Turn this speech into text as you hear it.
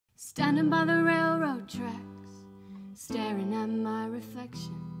Standing by the railroad tracks, staring at my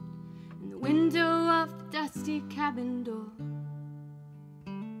reflection in the window of the dusty cabin door.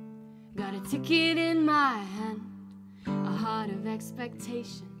 Got a ticket in my hand, a heart of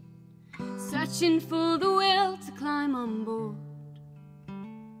expectation, searching for the will to climb on board.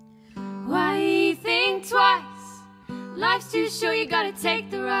 Why think twice? Life's too short, you gotta take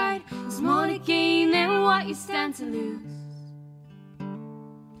the ride. There's more to gain than what you stand to lose.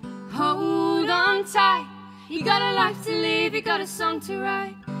 Hold on tight, you got a life to live, you got a song to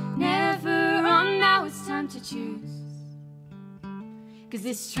write. Never on now, it's time to choose. 'Cause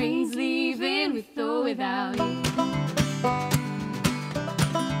this train's leaving with or without you.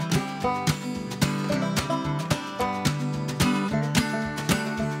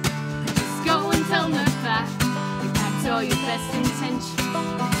 Just go and tell no fact, you packed all your best intentions,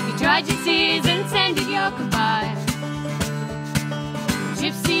 you dried your tears and tended your goodbye.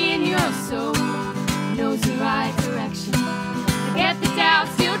 Gypsy in your soul knows the right direction. Forget the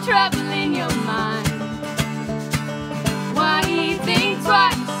doubts still troubling your mind. Why think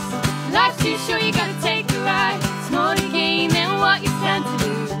twice? Life's too short, you got